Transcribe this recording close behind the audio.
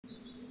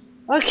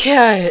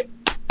Okay.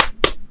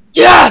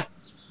 Yeah!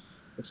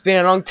 It's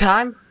been a long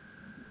time.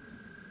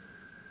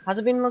 Has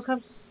it been a long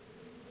time?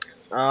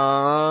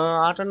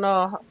 I don't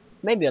know.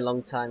 Maybe a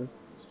long time.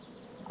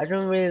 I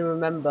don't really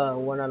remember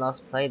when I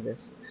last played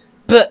this.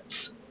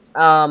 But,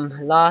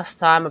 last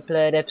time I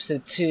played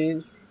episode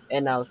 2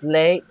 and I was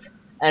late.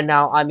 And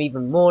now I'm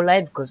even more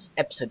late because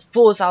episode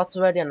 4 is out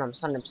already and I'm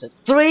starting episode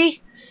 3.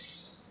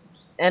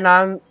 And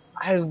I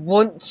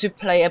want to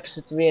play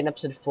episode 3 and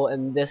episode 4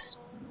 in this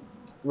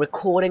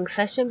recording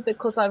session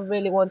because I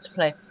really want to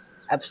play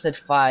episode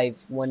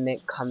 5 when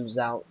it comes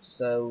out,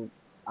 so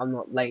I'm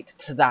not late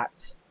to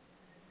that.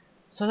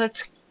 So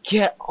let's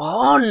get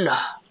on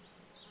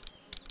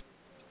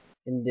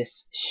in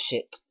this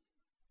shit.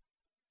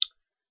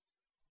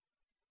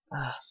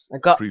 I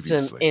got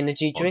some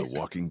energy drinks.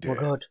 Oh my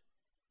god.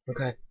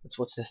 Okay, let's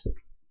watch this.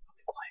 Be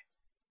quiet.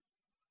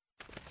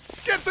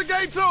 Get the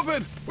gates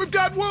open! We've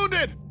got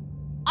wounded!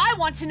 I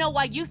want to know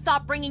why you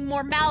thought bringing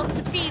more mouths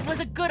to feed was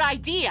a good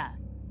idea.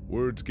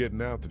 Word's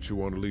getting out that you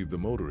want to leave the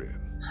motor in.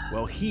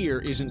 Well, here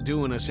isn't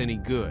doing us any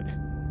good.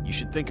 You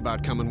should think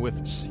about coming with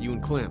us, you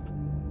and Clem.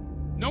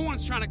 No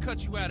one's trying to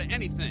cut you out of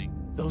anything.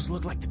 Those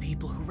look like the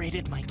people who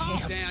raided my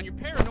camp. Calm down, you're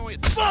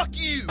paranoid. Fuck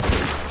you!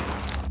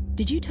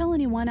 Did you tell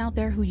anyone out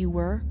there who you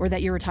were, or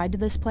that you were tied to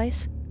this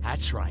place?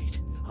 That's right.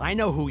 I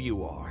know who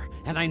you are,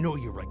 and I know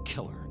you're a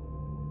killer.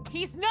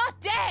 He's not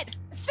dead!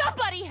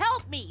 Somebody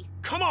help me!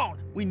 Come on!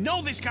 We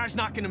know this guy's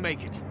not gonna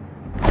make it.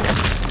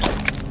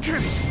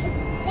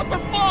 What the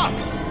fuck?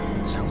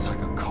 Sounds like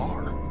a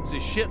car. There's a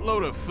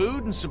shitload of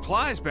food and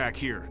supplies back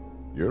here.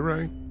 You're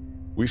right.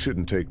 We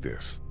shouldn't take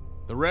this.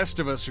 The rest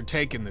of us are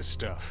taking this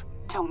stuff.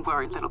 Don't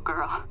worry, little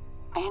girl.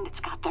 Bandits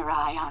got their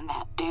eye on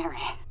that dairy.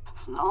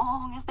 As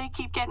long as they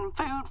keep getting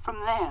food from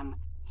them,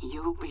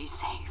 you'll be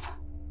safe.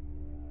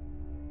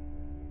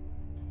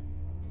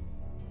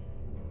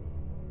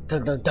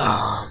 Dun dun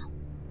dun.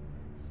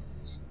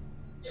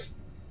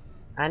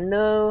 I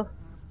know.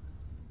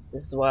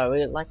 This is what I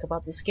really like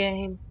about this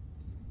game.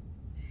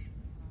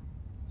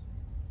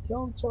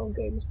 Telltale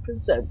Games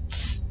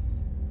presents.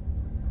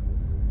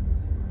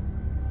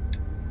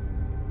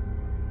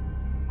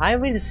 I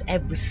read this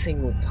every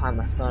single time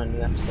I start a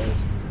new episode.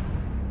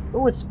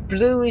 Oh, it's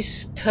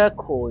bluish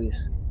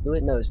turquoise.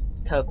 No,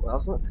 it's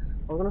turquoise. I was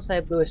gonna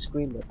say bluish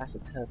green, but it's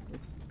actually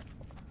turquoise.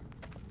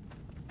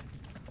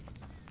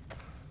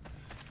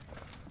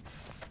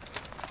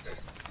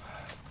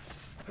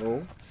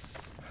 Oh.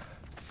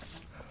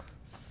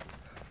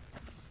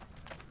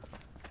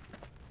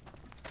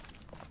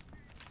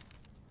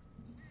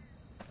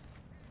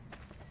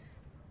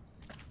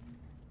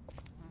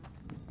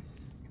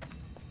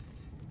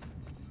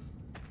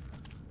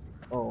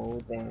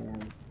 Oh, damn.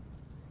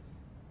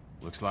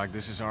 Looks like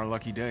this is our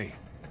lucky day.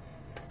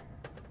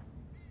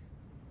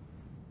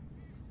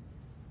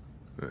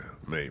 Yeah,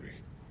 maybe.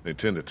 They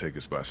tend to take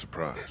us by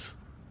surprise.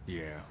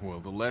 Yeah,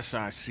 well, the less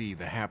I see,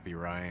 the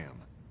happier I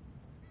am.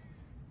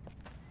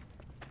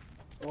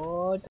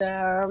 Oh,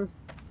 damn.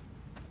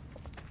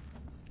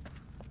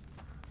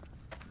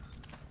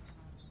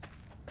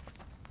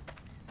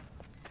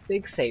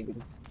 Big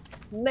savings.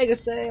 Mega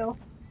sale.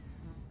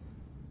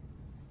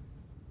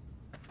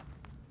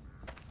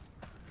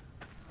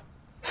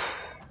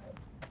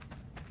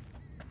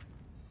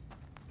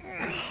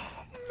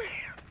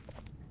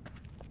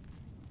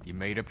 You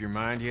made up your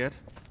mind yet?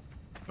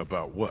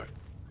 About what?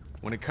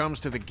 When it comes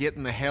to the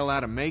getting the hell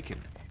out of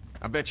Macon,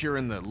 I bet you're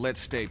in the let's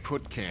stay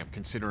put camp,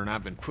 considering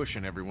I've been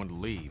pushing everyone to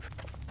leave.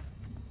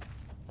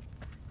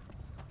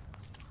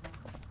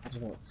 I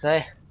don't know what to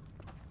say.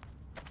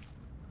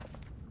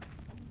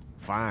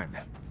 Fine.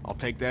 I'll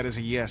take that as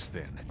a yes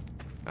then.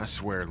 I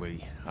swear,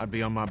 Lee, I'd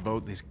be on my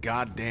boat this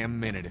goddamn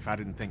minute if I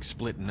didn't think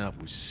splitting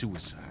up was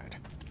suicide.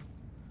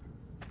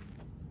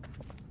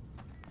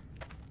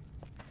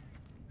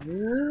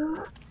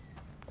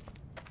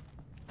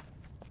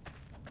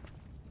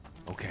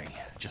 Okay,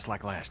 just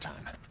like last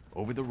time.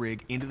 Over the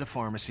rig, into the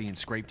pharmacy, and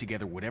scrape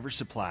together whatever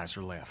supplies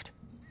are left.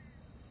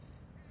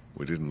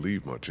 We didn't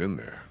leave much in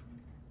there.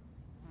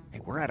 Hey,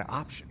 we're out of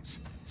options.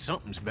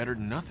 Something's better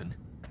than nothing.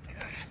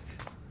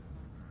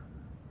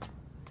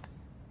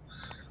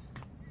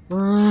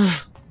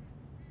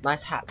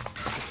 Nice hat.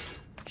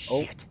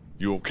 Shit.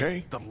 You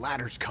okay? The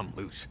ladder's come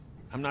loose.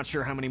 I'm not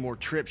sure how many more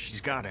trips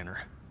she's got in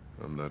her.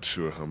 I'm not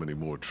sure how many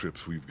more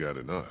trips we've got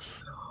in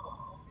us.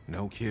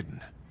 No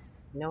kidding.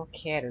 No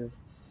kidding.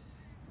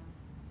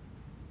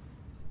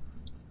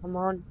 Come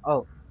on.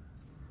 Oh.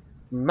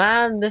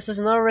 Man, this is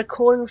not a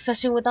recording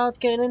session without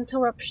getting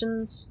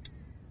interruptions.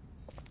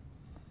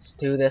 Let's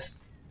do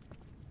this.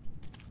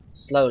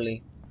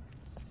 Slowly.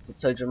 It's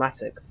so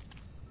dramatic.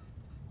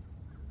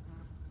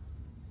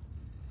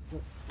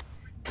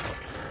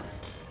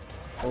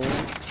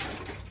 Oh.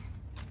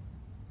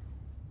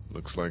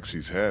 Looks like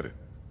she's had it.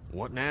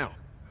 What now?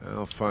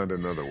 I'll find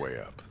another way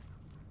up.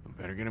 I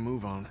better get a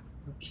move on.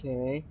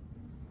 Okay.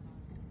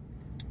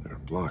 They're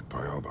blocked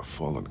by all the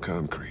fallen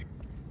concrete.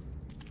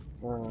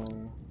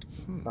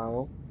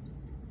 Foul.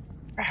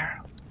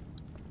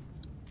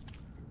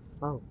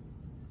 Oh.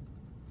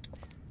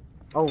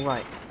 Oh,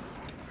 right.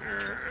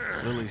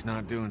 Lily's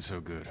not doing so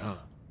good, huh?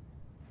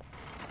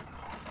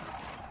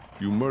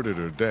 You murdered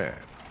her dad.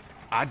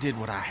 I did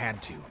what I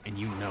had to, and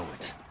you know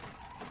it.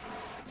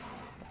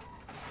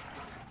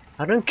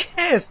 I don't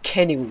care if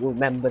Kenny will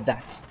remember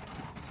that.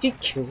 He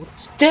killed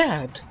his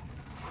dad.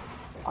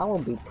 I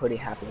won't be pretty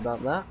happy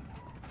about that.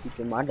 He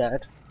killed my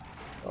dad.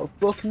 I'll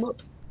fuck him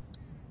up.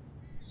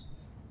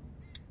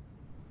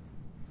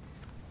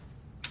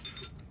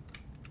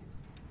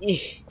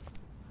 Eeh.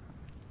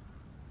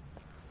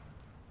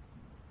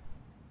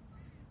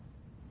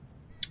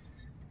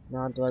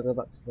 Now do I go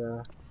back to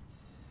the...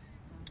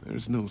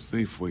 There's no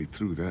safe way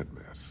through that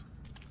mess.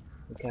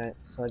 Okay,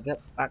 so I get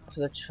back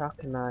to the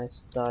truck and I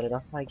start it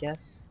up, I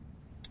guess.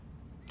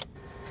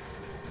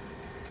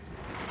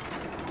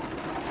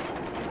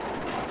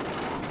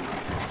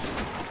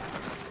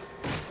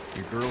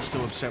 Your girl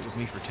still upset with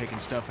me for taking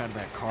stuff out of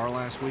that car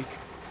last week?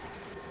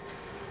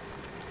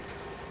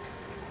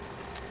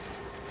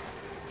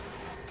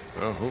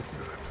 I hope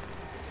not.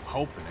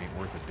 Hoping ain't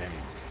worth a damn.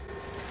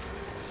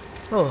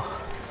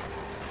 Oh,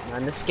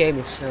 man, this game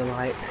is so,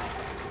 like,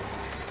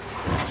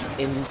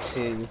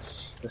 into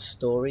the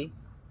story,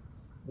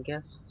 I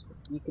guess is what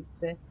you could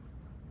say.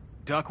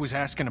 Duck was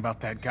asking about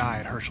that guy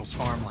at Herschel's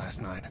farm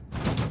last night.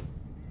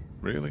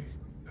 Really?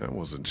 I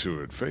wasn't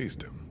sure it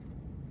fazed him.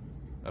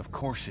 Of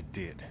course it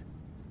did.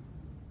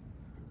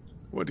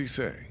 What'd he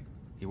say?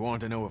 He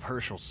wanted to know if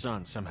Herschel's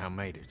son somehow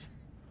made it.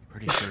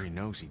 Pretty sure he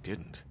knows he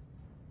didn't.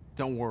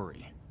 Don't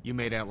worry, you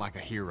made out like a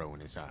hero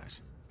in his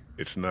eyes.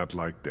 It's not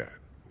like that.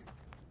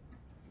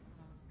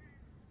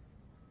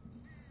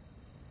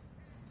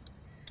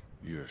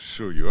 You're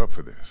sure you're up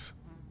for this?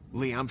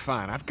 Lee, I'm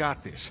fine. I've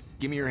got this.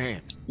 Give me your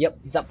hand. Yep,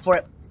 he's up for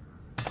it.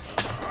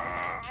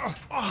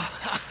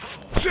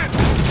 Shit!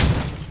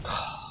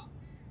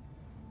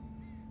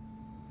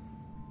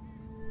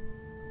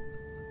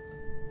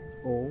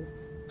 Oh.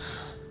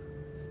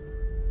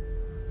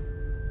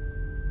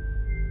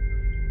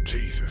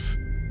 Jesus.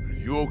 Are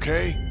you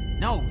okay?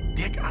 No,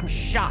 Dick, I'm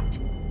shot.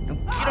 Now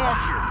get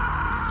off here.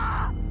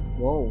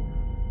 Whoa.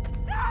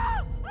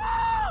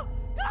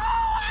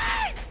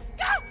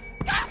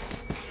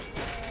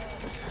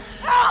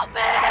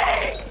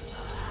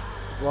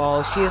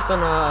 Well, she's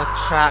gonna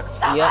attract,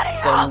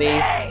 yep,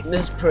 zombies.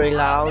 This is pretty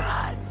loud.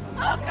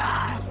 What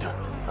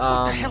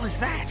the hell is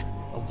that?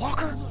 A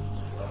walker?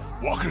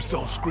 Walkers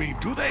don't scream,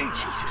 do they?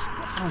 Jesus,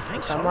 I don't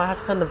think I so. might have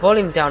to turn the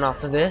volume down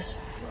after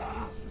this.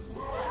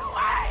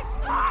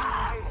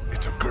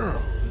 It's a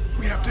girl.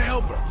 We have to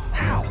help her.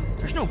 How?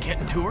 There's no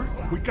getting to her.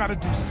 We gotta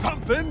do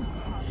something.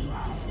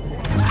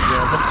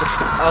 Yeah, just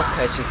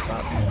okay, she's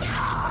fucked.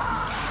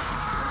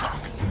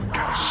 Fuck. We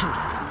gotta shoot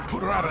her.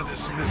 Put her out of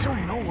this I misery.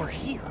 don't know we're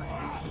here.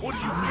 What do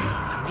you mean?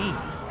 I mean,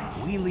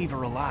 we leave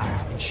her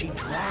alive, and she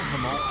draws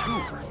them all to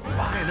her,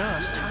 buying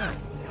us time.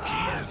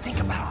 Yeah, think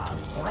about it.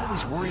 We're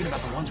always worried about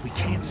the ones we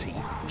can't see.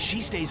 She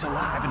stays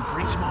alive and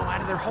brings them all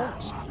out of their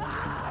holes.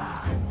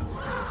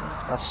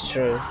 That's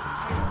true.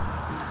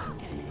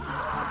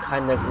 I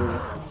kinda agree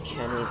with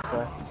Kenny,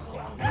 but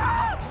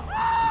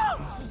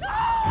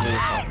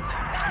leave her.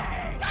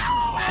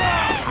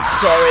 I'm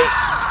sorry.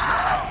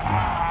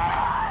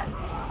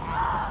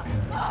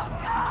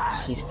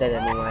 She's dead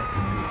anyway.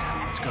 Good,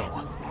 let's go.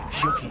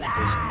 She'll keep you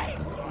busy.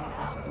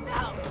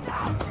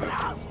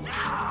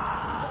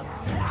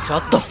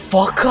 Shut the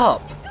fuck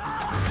up!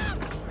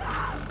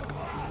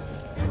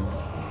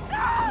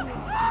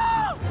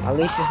 At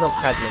least she's not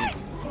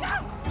pregnant.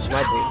 She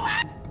might be.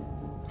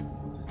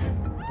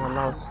 One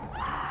else.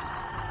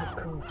 Oh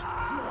god.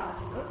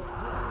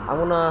 I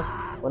wanna,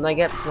 when I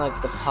get to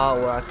like the part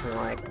where I can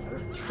like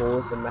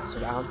pause and mess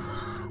around,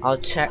 I'll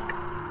check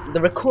the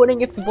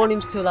recording if the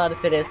volume's too loud.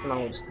 If it is, then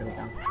I'll just turn it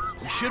down.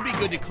 We should be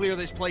good to clear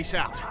this place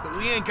out, but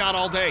we ain't got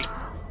all day.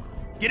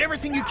 Get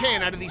everything you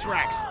can out of these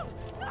racks.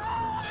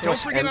 Don't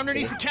forget empty.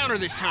 underneath the counter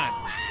this time.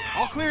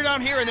 I'll clear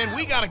down here and then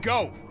we gotta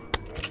go.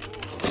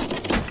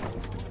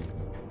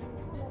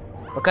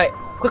 Okay,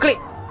 quickly!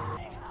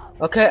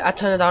 Okay, I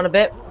turned it down a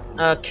bit.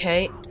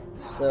 Okay,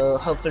 so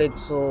hopefully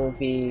this will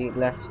be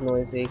less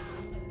noisy.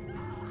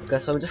 Okay,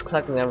 so we're just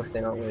collecting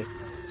everything, aren't we?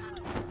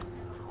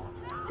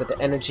 Let's get the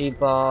energy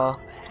bar.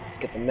 Let's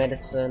get the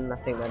medicine. I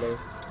think that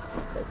is.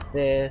 Let's take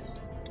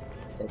this.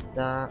 Let's take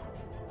that.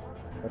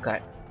 Okay.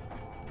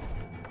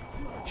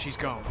 She's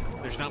gone.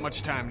 There's not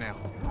much time now.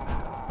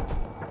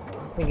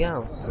 Something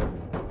else.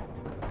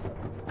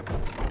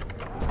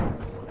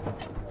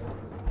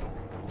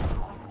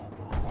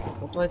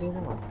 What do I do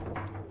now?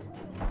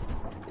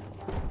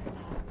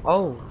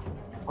 Oh,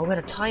 we had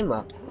a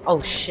timer.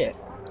 Oh shit.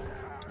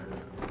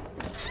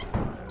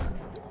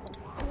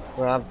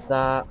 Grab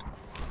that,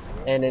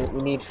 and then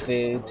we need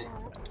food.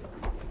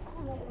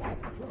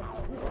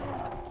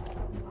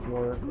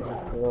 We're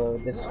gonna go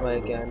this way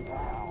again.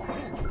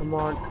 Come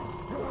on.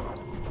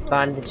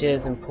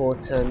 Bandages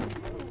important.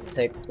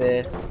 Take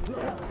this.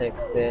 Take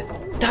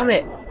this. Damn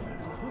it!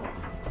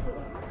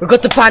 We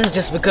got the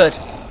bandages. We're good.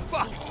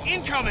 Fuck!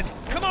 Incoming!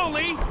 Come on,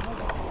 Lee!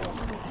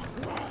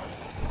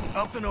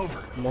 Up and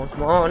over. Come on,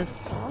 come on.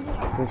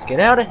 Let's get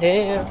out of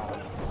here.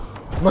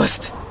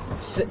 Must.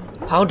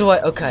 How do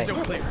I? Okay.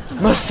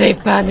 Must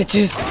save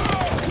bandages.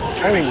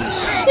 Holy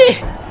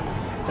shit!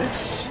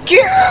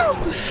 Get out!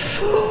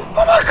 Oh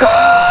my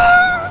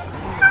god!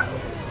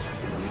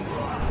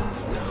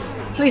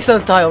 Please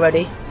don't die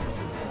already.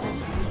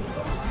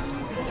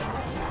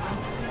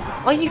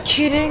 Are you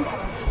kidding?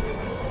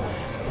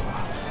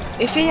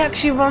 If he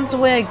actually runs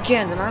away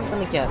again, then I'm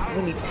gonna get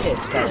really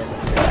pissed at him.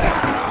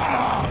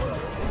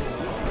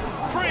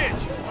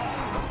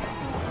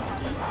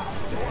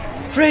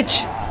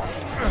 Fridge!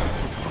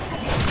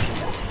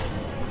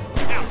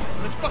 Out.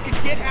 Let's fucking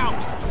get out.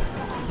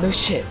 No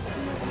shit.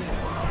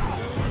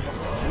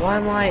 Why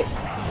am I?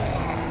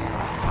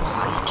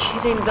 Oh, are you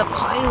kidding? The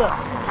pilot.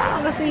 How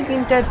long has he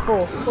been dead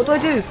for? What do I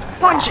do?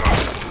 Punch!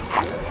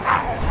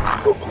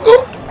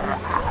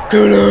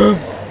 Kill him!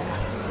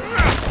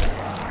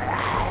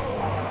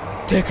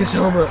 Take his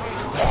helmet.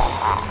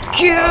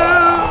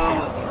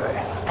 Kill!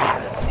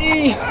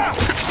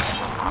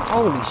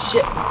 Holy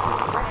shit!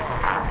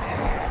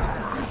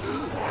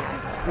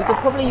 We could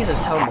probably use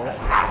his helmet,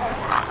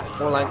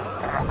 or like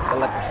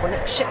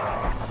electronic shit,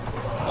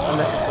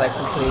 unless it's like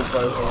completely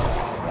broken.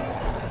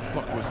 What the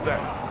fuck was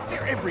that?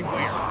 They're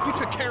everywhere. You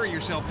took care of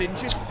yourself,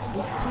 didn't you?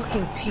 You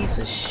fucking piece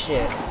of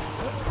shit.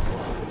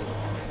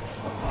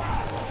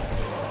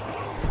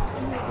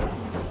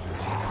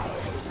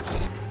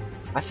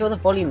 I feel the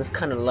volume is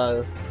kind of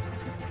low,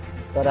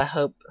 but I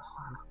hope.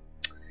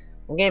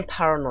 I'm getting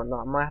paranoid now.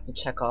 I might have to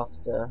check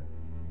after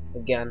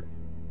again.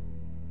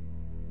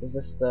 Is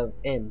this the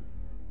inn?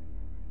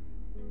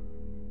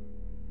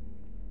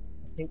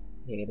 I think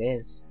it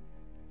is.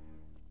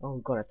 Oh,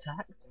 we got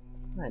attacked?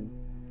 When?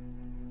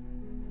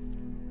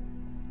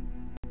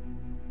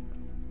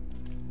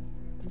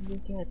 When did we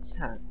get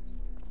attacked?